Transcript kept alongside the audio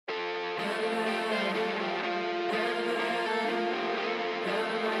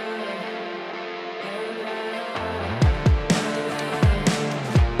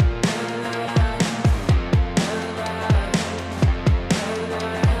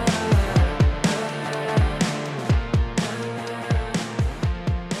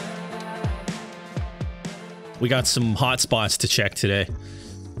We got some hot spots to check today.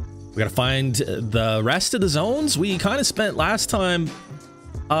 We gotta find the rest of the zones. We kind of spent last time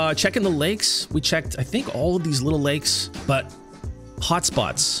checking the lakes. We checked, I think, all of these little lakes, but hot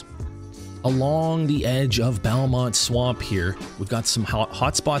spots along the edge of Belmont Swamp here. We've got some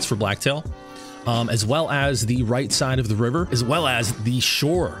hot spots for Blacktail, as well as the right side of the river, as well as the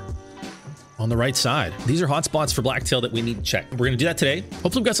shore on the right side. These are hot spots for Blacktail that we need to check. We're gonna do that today.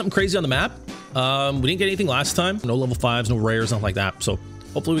 Hopefully we've got something crazy on the map. We didn't get anything last time. No level 5s, no rares, nothing like that. So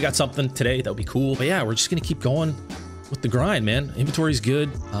hopefully we got something today that would be cool. But yeah, we're just gonna keep going with the grind, man. Inventory's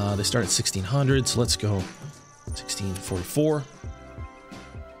good. They start at 1600, so let's go 1644. All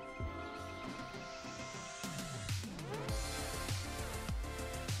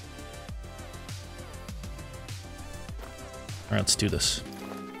right, let's do this.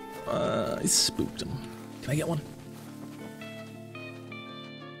 I spooked him. Can I get one?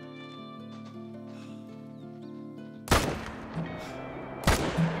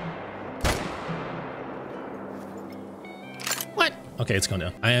 What? Okay, it's going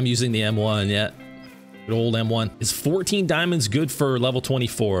down. I am using the M1, yeah. Good old M1. Is 14 diamonds good for level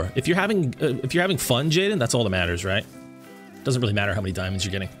 24? If you're having fun, Jaden, that's all that matters, right? Doesn't really matter how many diamonds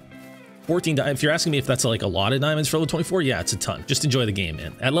you're getting. 14 if you're asking me if that's like a lot of diamonds for level 24, yeah, it's a ton. Just enjoy the game,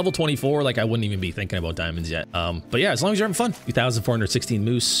 man. At level 24, like I wouldn't even be thinking about diamonds yet. But yeah, as long as you're having fun. 2,416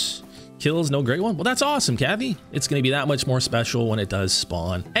 moose kills, no great one. Well, that's awesome, Cavi. It's gonna be that much more special when it does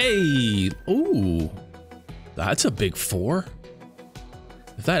spawn. Hey, ooh, that's a big 4.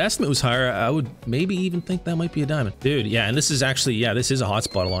 If that estimate was higher, I would maybe even think that might be a diamond. Dude, yeah, and this is actually, yeah, this is a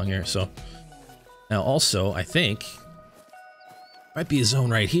hotspot along here. So now also, I think might be a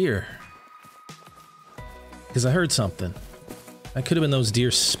zone right here. Because I heard something. That could have been those deer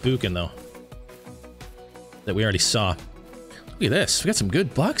spooking, though. That we already saw. Look at this. We got some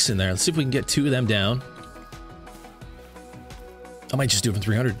good bucks in there. Let's see if we can get 2 of them down. I might just do it from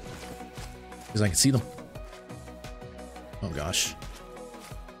 300. Because I can see them. Oh, gosh.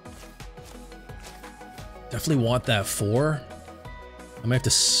 Definitely want that 4. I might have to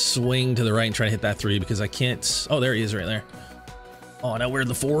swing to the right and try to hit that 3 because I can't... Oh, there he is right there. Oh, now where'd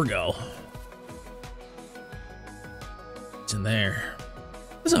the 4 go? In there.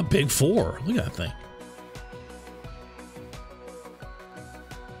 This is a big 4. Look at that thing.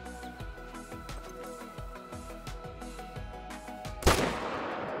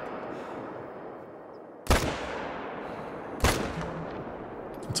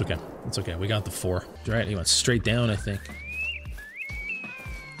 It's okay. It's okay. We got the 4. Right, he went straight down, I think.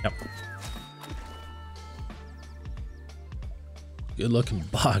 Yep. Good looking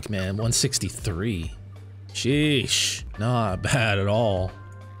buck, man. 163. Sheesh, not bad at all.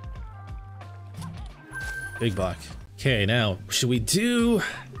 Big buck. Okay, now should we do?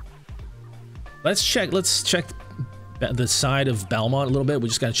 Let's check the side of Belmont a little bit. We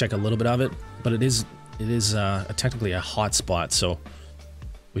just gotta check a little bit of it, but it is technically a hot spot, so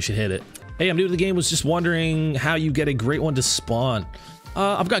we should hit it. Hey, I'm new to the game. Was just wondering how you get a great one to spawn.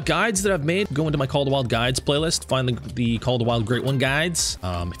 I've got guides that I've made. Go into my Call of the Wild guides playlist, find the Call of the Wild Great One guides.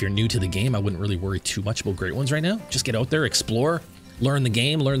 If you're new to the game, I wouldn't really worry too much about Great Ones right now. Just get out there, explore, learn the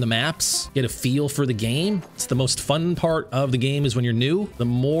game, learn the maps, get a feel for the game. It's the most fun part of the game is when you're new. The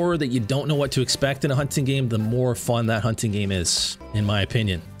more that you don't know what to expect in a hunting game, the more fun that hunting game is, in my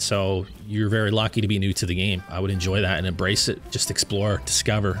opinion. So you're very lucky to be new to the game. I would enjoy that and embrace it. Just explore,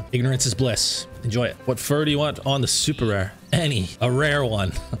 discover. Ignorance is bliss. Enjoy it. What fur do you want on the super rare? Any. A rare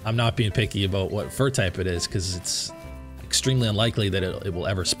one. I'm not being picky about what fur type it is because it's extremely unlikely that it will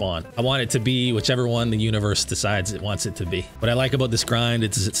ever spawn. I want it to be whichever one the universe decides it wants it to be. What I like about this grind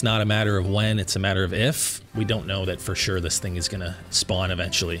is it's not a matter of when, it's a matter of if. We don't know that for sure this thing is gonna spawn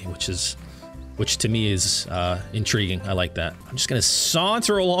eventually, which to me is intriguing. I like that. I'm just gonna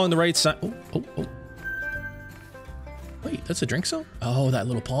saunter along the right side. Oh. Wait, that's a drink zone? Oh, that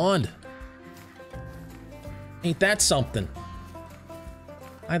little pond. Ain't that something?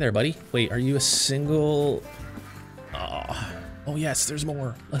 Hi there, buddy. Wait, are you a single? Oh yes, there's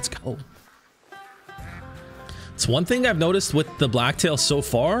more. Let's go. It's one thing I've noticed with the Blacktail so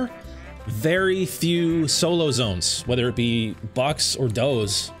far. Very few solo zones, whether it be bucks or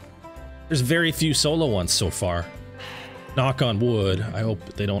does. There's very few solo ones so far. Knock on wood. I hope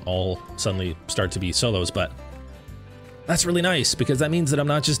they don't all suddenly start to be solos, but That's really nice, because that means that I'm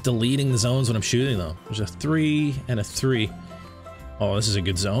not just deleting the zones when I'm shooting them. There's a 3 and a 3. Oh, this is a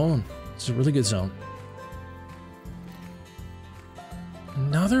good zone. This is a really good zone.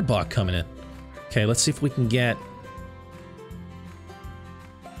 Another buck coming in. Okay, let's see if we can get...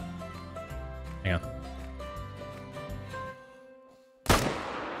 Hang on.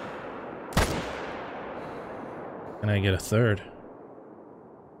 Can I get a third?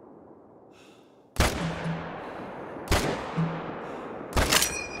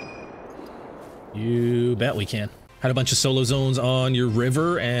 You bet we can. Had a bunch of solo zones on your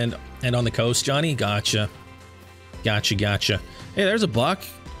river and on the coast, Johnny. Gotcha. Gotcha. Hey, there's a buck.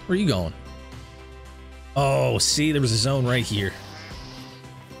 Where are you going? Oh, see, there was a zone right here.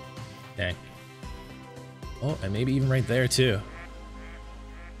 Okay. Oh, and maybe even right there, too.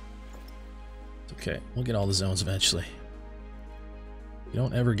 It's okay. We'll get all the zones eventually. You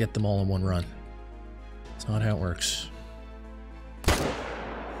don't ever get them all in one run. That's not how it works.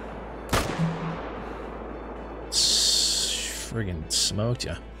 Friggin' smoked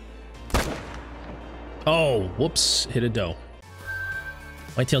ya. Oh, whoops. Hit a doe.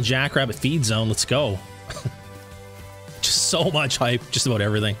 Whitetail jackrabbit feed zone. Let's go. Just so much hype. Just about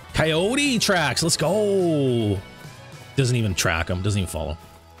everything. Coyote tracks. Let's go. Doesn't even track him. Doesn't even follow.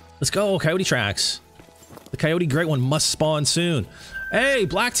 Let's go. Coyote tracks. The coyote great one must spawn soon. Hey,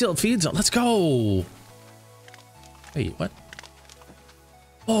 blacktail feed zone. Let's go. Wait, what?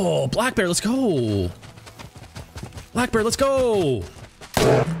 Oh, black bear. Let's go. Black bear, let's go!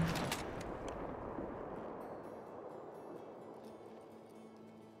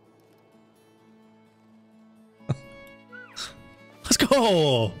 Let's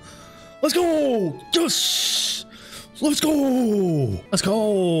go! Let's go! Yes! Let's go! Let's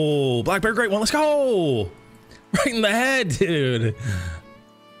go! Black bear, great one, let's go! Right in the head, dude!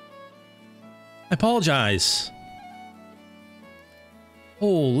 I apologize.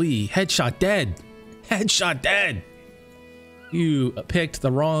 Holy, headshot dead. Headshot dead. You picked the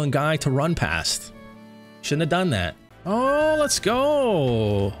wrong guy to run past. Shouldn't have done that. Oh, let's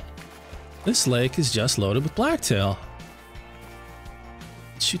go. This lake is just loaded with blacktail.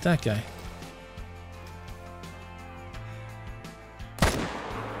 Let's shoot that guy.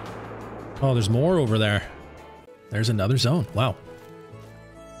 Oh, there's more over there. There's another zone. Wow.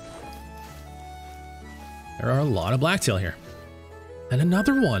 There are a lot of blacktail here. And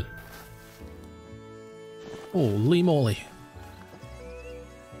another one. Holy moly.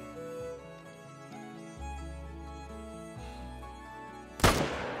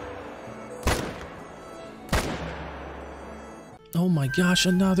 Oh my gosh,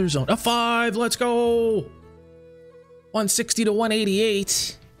 another zone. A 5, let's go! 160 to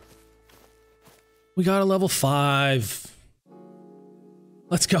 188. We got a level 5.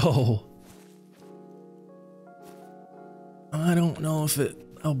 Let's go. I don't know if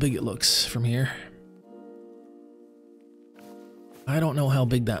how big it looks from here. I don't know how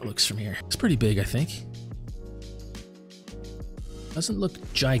big that looks from here. It's pretty big, I think. Doesn't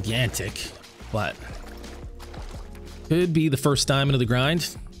look gigantic, but could be the first diamond of the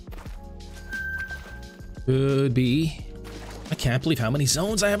grind. Could be. I can't believe how many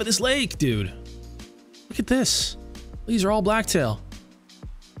zones I have at this lake, dude. Look at this. These are all blacktail.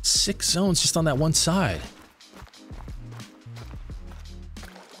 6 zones just on that one side.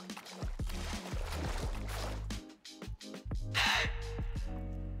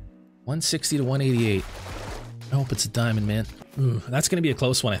 $160 to $188. I hope it's a diamond, man. Ooh, that's gonna be a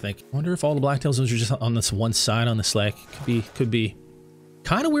close one, I think. I wonder if all the blacktail zones are just on this one side on this lake. Could be.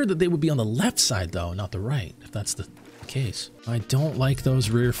 Kind of weird that they would be on the left side though, not the right, if that's the case. I don't like those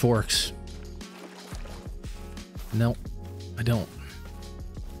rear forks. No, I don't.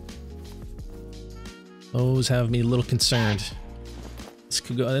 Those have me a little concerned.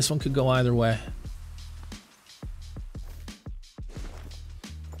 This one could go either way.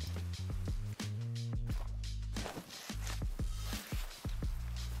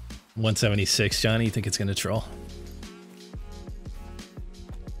 $176, Johnny, you think it's gonna troll?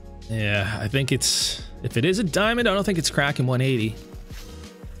 Yeah, I think it's... If it is a diamond, I don't think it's cracking 180.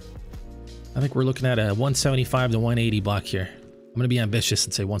 I think we're looking at a 175 to 180 block here. I'm gonna be ambitious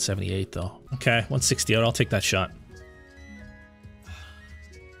and say 178 though. Okay, 168, I'll take that shot.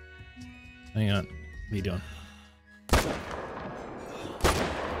 Hang on, what are you doing?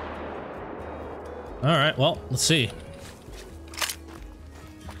 Alright, well, let's see.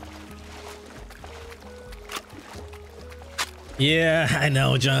 Yeah, I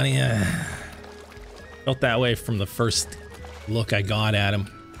know, Johnny. Felt that way from the first look I got at him.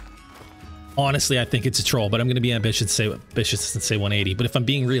 Honestly, I think it's a troll, but I'm going to be ambitious and say 180. But if I'm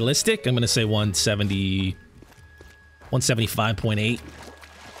being realistic, I'm going to say 170. 175.8.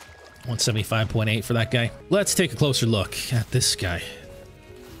 175.8 for that guy. Let's take a closer look at this guy.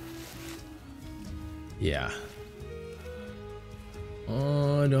 Yeah.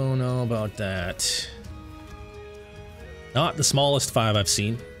 Oh, I don't know about that. Not the smallest 5 I've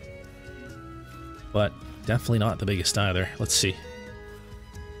seen. But definitely not the biggest either. Let's see.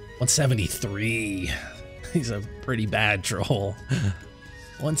 173. He's a pretty bad troll.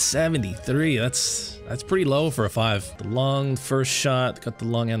 173. That's pretty low for a 5. The lung, first shot. Got the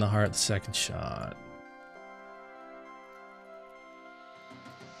lung and the heart, the second shot.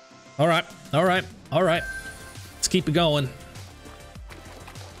 Alright, alright, alright. Let's keep it going.